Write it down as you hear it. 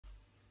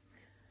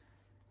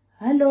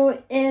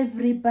Hello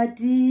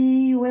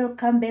everybody,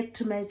 welcome back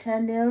to my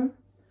channel.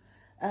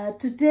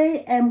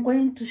 Today I'm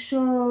going to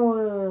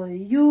show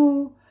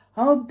you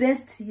how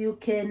best you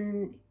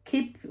can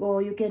keep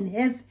or you can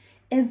have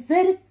a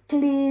very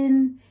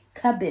clean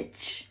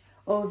cabbage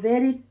or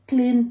very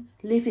clean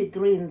leafy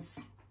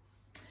greens.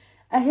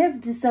 I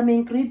have some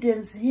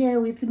ingredients here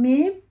with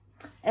me.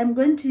 I'm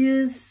going to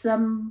use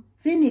some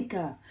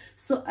vinegar,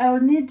 so I'll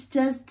need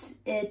just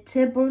a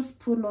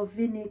tablespoon of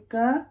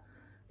vinegar.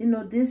 You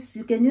know, this,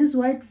 you can use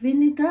white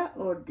vinegar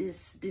or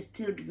this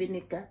distilled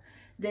vinegar.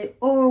 They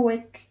all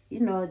work, you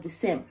know, the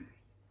same.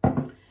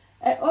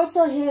 I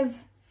also have,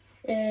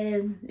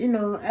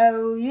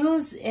 I'll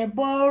use a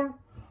bowl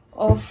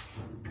of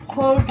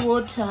cold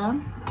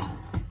water.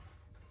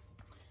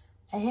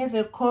 I have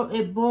a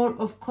bowl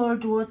of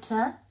cold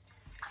water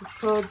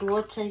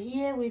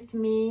here with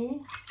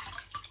me.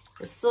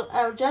 So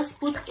I'll just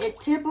put a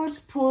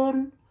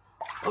tablespoon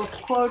of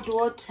cold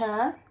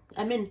water.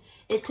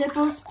 A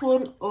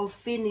tablespoon of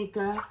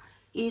vinegar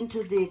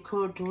into the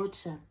cold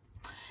water.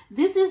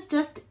 This is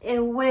just a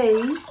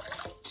way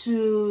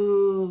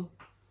to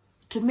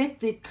make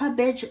the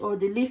cabbage or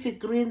the leafy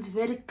greens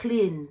very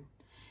clean,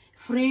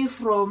 free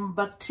from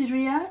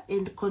bacteria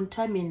and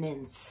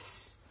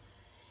contaminants.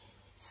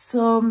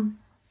 So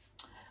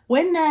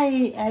when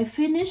I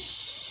finish,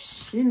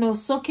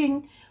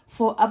 soaking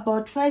for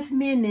about 5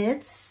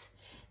 minutes,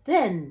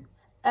 then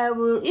I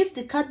will, if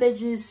the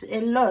cabbage is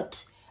a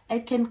lot, I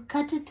can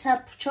cut it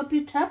up, chop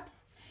it up,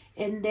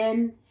 and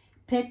then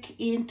pack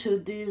into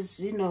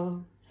these,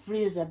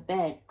 freezer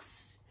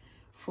bags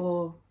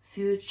for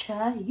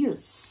future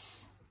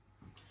use.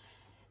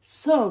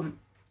 So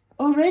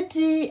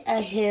already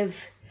I have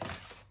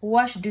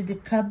washed the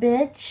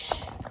cabbage.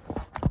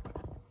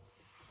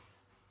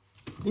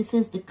 This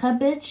is the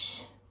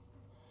cabbage.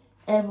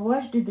 I've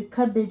washed the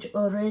cabbage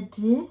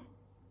already.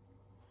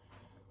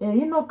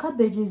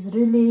 Cabbage is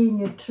really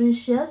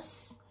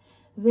nutritious,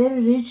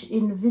 very rich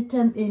in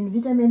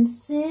vitamin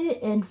C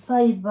and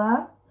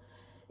fiber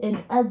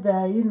and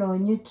other,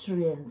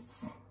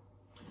 nutrients.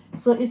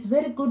 So it's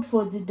very good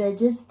for the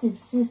digestive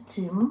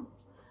system,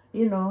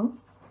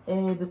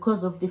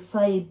 because of the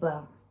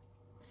fiber.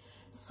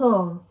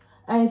 So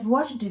I've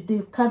washed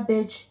the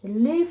cabbage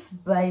leaf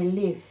by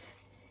leaf.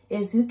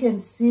 As you can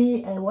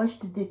see, I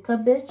washed the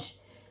cabbage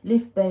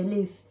leaf by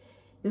leaf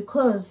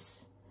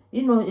because,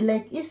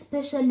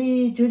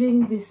 especially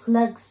during the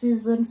slug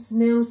season,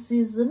 snail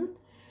season,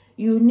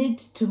 you need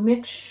to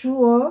make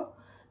sure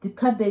the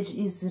cabbage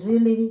is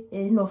really,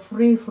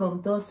 free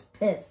from those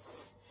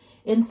pests.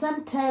 And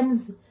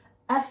sometimes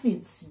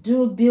aphids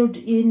do build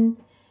in,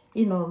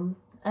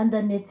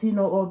 underneath,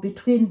 or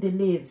between the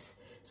leaves.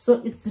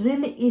 So it's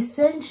really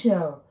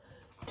essential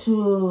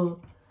to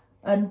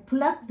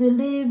unplug the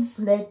leaves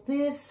like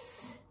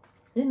this.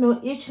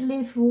 Each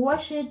leaf,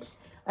 wash it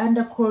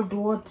under cold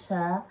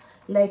water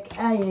like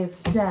I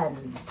have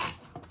done.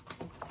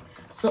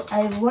 So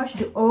I've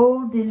washed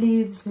all the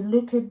leaves,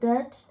 look at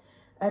that,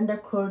 under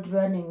cold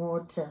running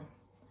water.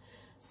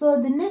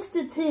 So the next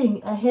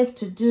thing I have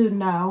to do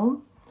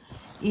now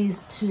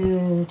is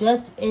to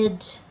just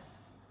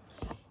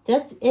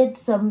add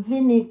some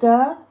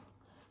vinegar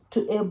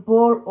to a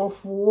bowl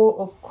of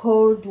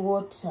cold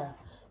water.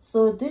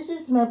 So this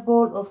is my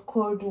bowl of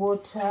cold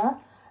water.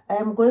 I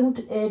am going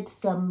to add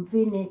some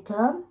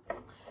vinegar.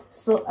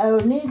 So I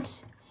will need,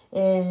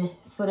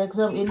 for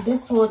example, in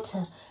this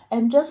water,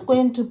 I'm just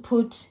going to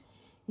put,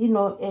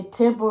 a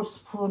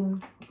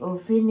tablespoon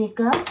of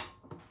vinegar.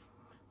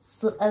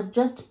 So I've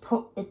just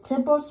put a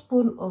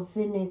tablespoon of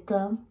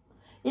vinegar.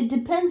 It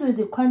depends with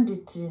the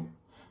quantity.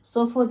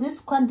 So for this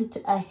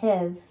quantity I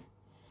have,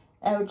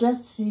 I'll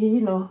just,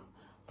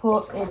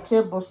 pour a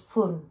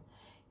tablespoon.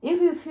 If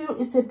you feel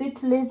it's a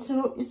bit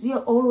little,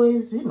 you're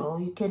always,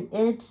 you can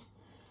add.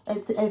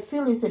 I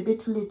feel it's a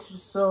bit little,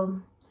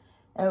 so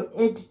I'll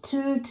add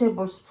 2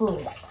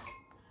 tablespoons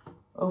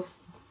of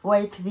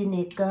white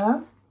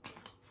vinegar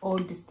or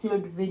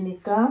distilled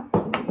vinegar.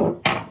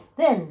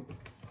 Then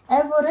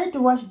I've already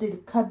washed the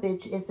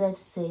cabbage, as I've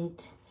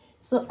said,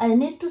 so I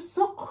need to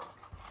soak.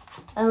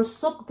 I'll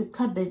soak the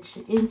cabbage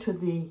into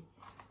the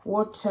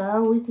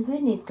water with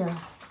vinegar.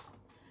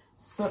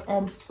 So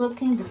I'm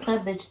soaking the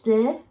cabbage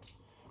there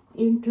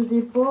into the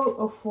bowl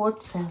of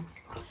water.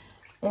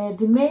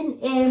 The main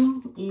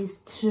aim is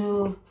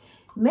to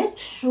make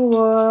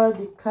sure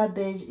the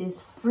cabbage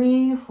is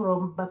free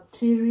from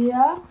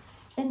bacteria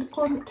and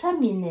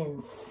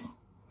contaminants,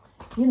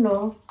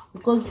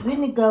 because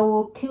vinegar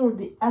will kill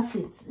the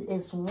aphids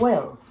as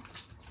well.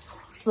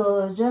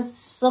 So just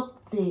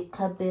soak the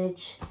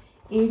cabbage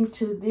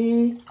into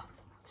the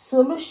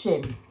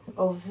solution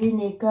of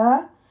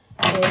vinegar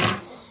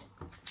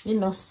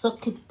and,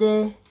 soak it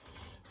there.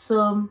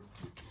 So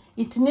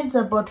it needs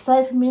about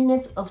 5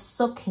 minutes of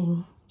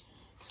soaking.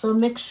 So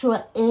make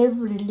sure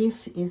every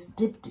leaf is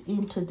dipped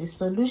into the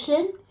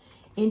solution,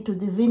 into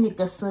the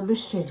vinegar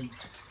solution.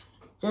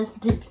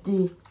 Just dip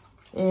the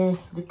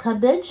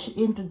cabbage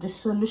into the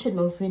solution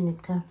of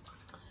vinegar.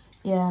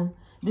 Yeah,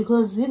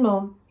 because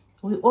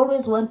we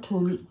always want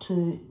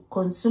to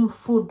consume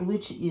food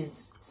which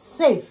is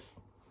safe,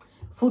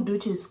 food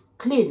which is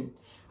clean,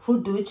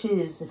 food which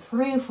is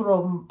free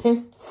from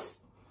pests,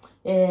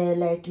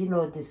 like, you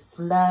know, the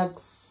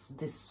slugs,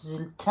 the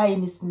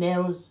tiny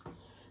snails,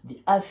 the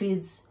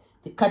aphids,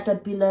 the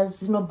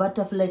caterpillars, you know,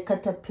 butterfly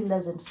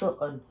caterpillars, and so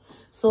on.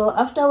 So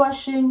after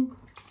washing,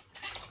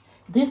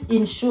 this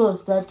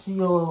ensures that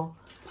your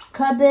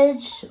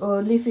cabbage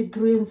or leafy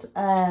greens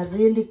are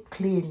really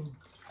clean.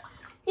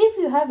 If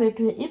you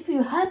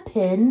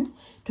happen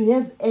to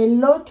have a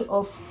lot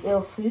of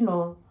you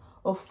know,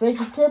 of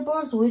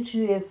vegetables which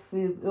you have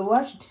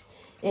washed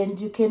and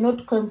you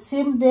cannot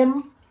consume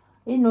them,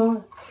 you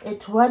know,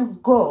 at one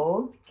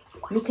go,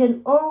 you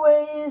can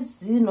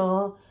always, you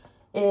know,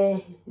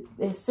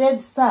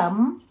 save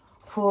some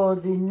for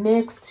the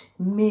next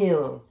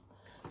meal.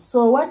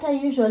 So what I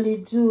usually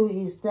do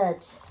is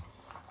that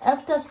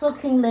after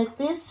soaking like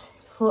this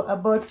for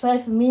about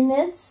 5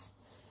 minutes,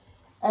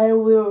 I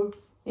will,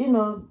 you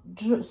know,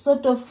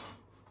 sort of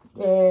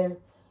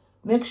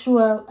make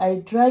sure I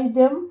dry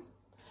them.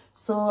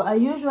 So I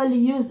usually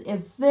use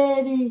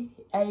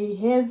I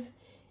have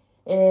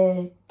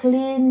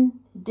clean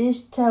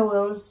dish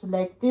towels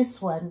like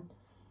this one,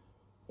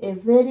 a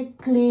very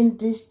clean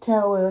dish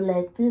towel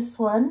like this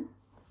one.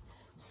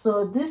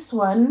 So this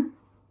one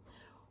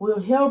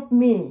will help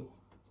me,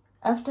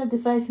 after the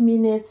 5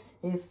 minutes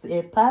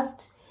have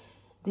passed,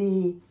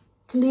 the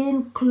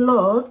clean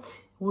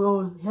cloth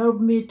will help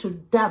me to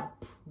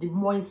damp the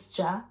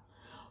moisture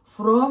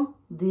from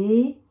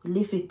the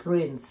leafy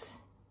greens,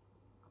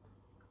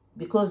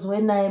 because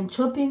when I am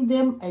chopping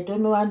them, I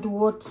don't want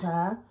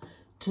water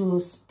to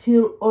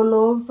spill all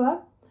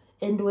over.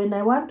 And when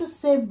I want to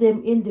save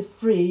them in the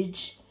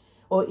fridge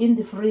or in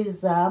the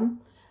freezer,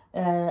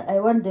 I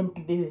want them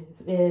to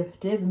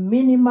have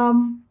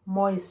minimum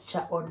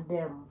moisture on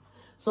them,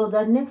 so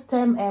that next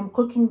time I am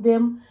cooking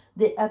them,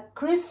 they are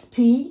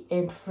crispy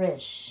and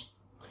fresh.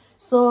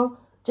 So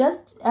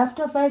just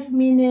after 5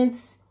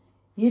 minutes,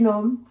 you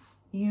know,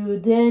 you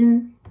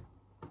then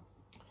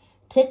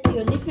take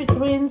your leafy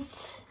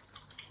greens,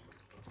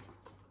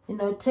 you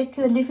know,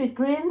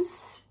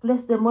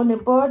 place them on a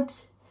board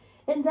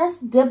and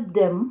just dip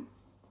them,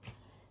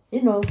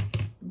 you know,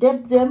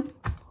 dip them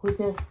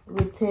with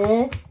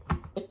a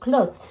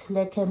cloth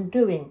like I'm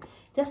doing.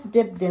 Just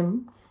dip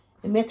them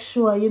and make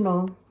sure, you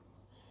know,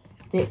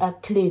 they are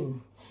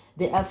clean,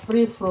 they are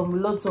free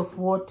from lots of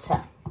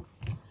water.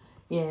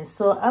 Yeah,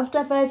 so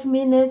after 5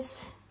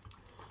 minutes,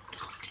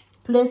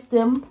 place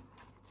them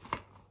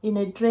in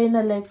a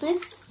drainer like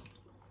this.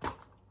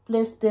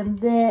 Place them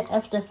there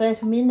after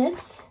 5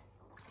 minutes.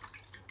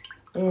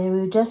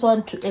 We just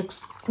want to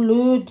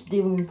exclude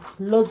the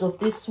loads of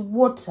this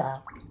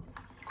water.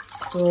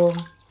 So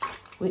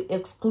we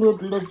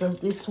exclude loads of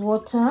this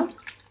water.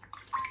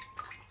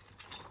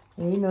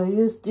 You know,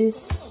 use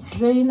this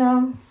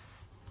drainer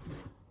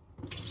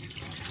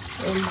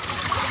and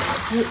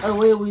do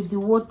away with the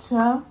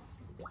water.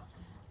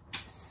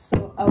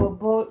 So our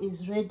bowl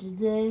is ready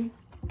there.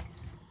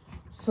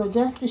 So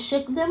just to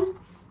shake them,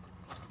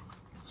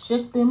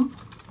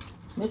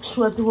 make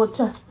sure the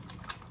water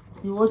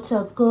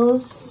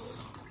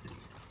goes.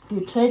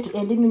 You try to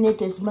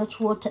eliminate as much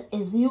water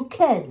as you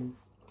can.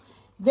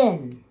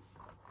 Then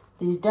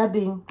the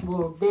dabbing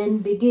will then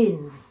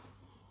begin.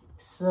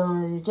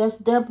 So you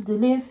just dab the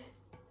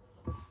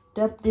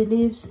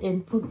leaves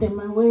and put them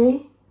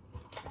away,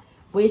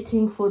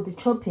 waiting for the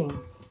chopping.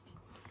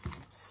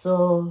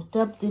 So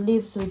dab the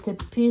leaves with a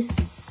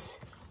piece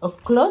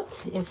of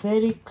cloth, a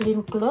very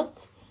clean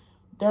cloth.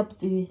 Dab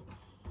the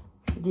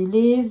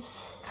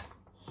leaves.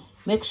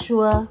 Make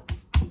sure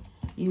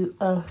you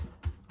are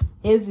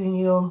having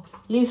your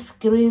leaf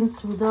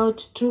greens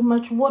without too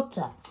much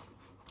water,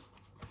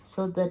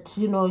 so that,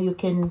 you know, you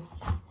can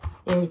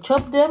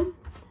chop them,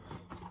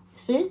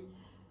 see,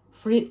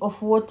 free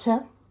of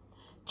water.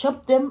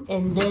 Chop them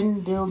and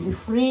then they'll be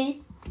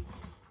free,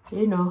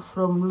 you know,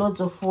 from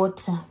lots of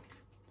water.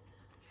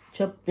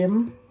 Chop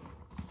them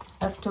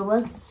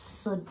afterwards.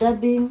 So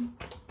dabbing,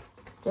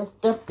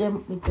 just dab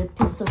them with a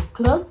piece of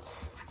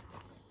cloth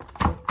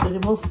to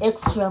remove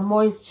extra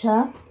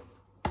moisture.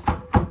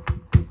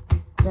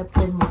 Dab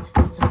them with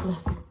a piece of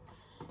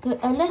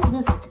cloth. I like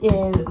these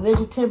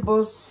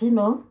vegetables, you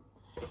know,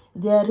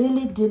 they are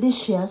really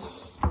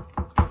delicious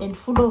and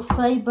full of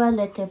fiber,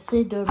 like I've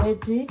said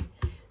already.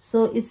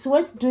 So it's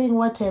worth doing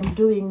what I'm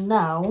doing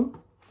now,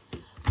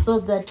 so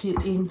that you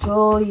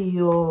enjoy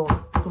your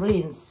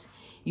greens.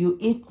 You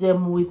eat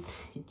them with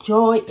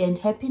joy and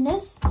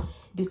happiness,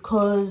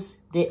 because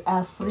they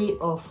are free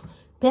of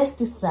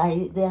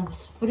pesticides. They are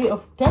free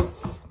of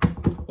pests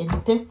and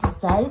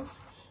pesticides,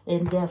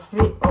 and they are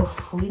free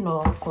of, you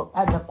know,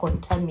 other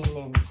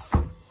contaminants.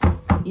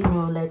 You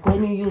know, like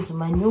when you use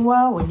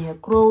manure when you're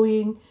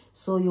growing,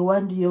 so you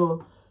want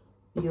your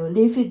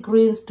leafy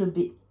greens to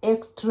be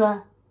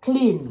extra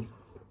clean.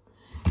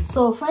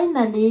 So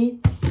finally,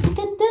 you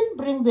can then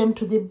bring them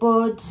to the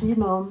board, you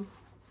know,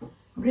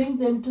 bring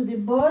them to the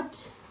board.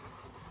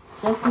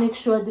 Just make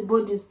sure the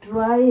board is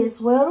dry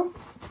as well.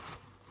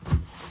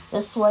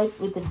 Just wipe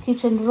with the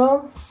kitchen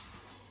roll.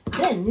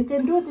 Then you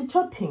can do the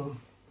chopping.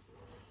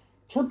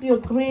 Chop your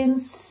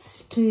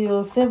greens to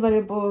your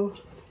favorable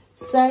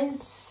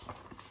size.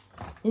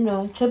 You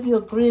know, chop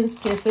your greens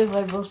to a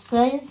favorable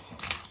size,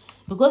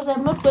 because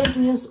I'm not going to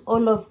use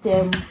all of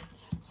them.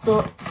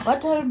 So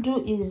what I'll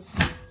do is,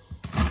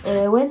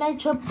 when I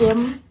chop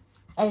them,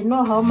 I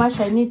know how much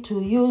I need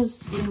to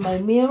use in my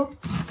meal.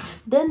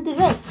 Then the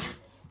rest,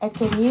 I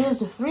can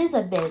use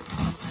freezer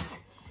bags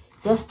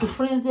just to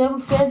freeze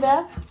them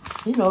further,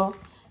 you know,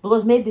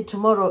 because maybe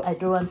tomorrow I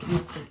don't want to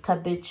eat the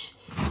cabbage.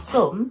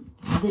 So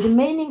the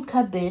remaining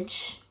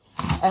cabbage,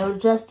 I will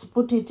just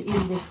put it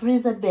in the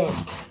freezer bag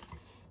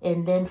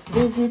and then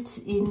freeze it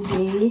in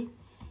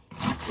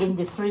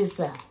the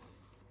freezer.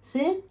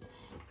 See,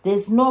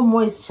 there's no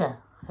moisture.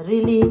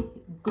 Really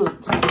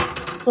good.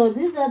 So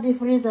these are the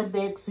freezer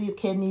bags you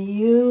can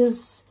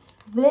use.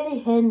 Very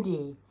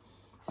handy.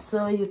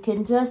 So you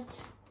can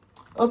just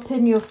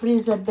open your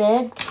freezer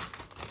bag.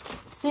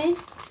 See,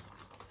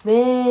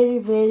 very,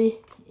 very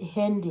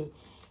handy.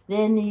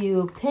 Then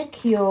you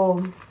pack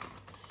your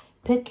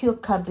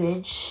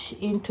cabbage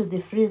into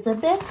the freezer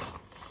bag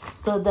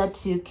so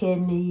that you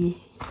can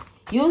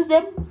use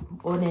them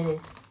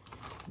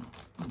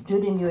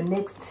during your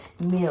next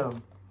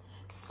meal.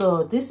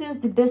 So this is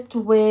the best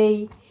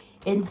way,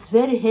 and it's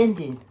very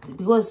handy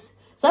because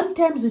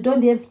sometimes we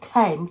don't have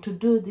time to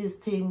do these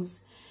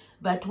things,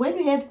 but when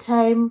you have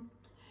time,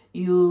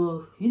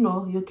 you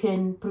know, you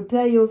can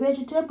prepare your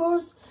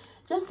vegetables,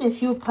 just a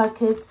few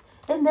packets,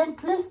 and then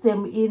place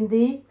them in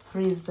the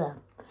freezer.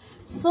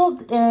 So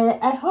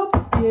I hope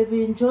you have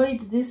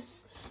enjoyed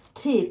this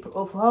tip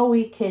of how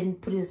we can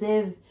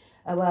preserve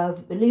our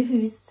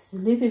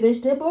leafy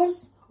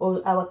vegetables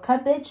or our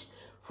cabbage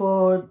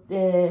for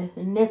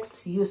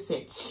next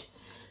usage.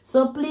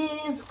 So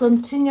please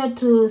continue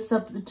to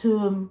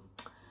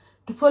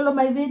follow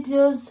my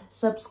videos,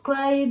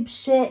 subscribe,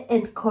 share,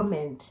 and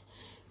comment.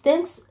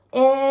 Thanks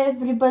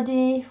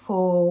everybody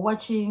for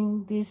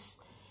watching this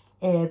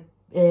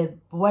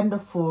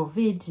wonderful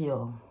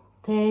video.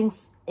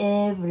 Thanks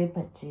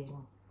everybody.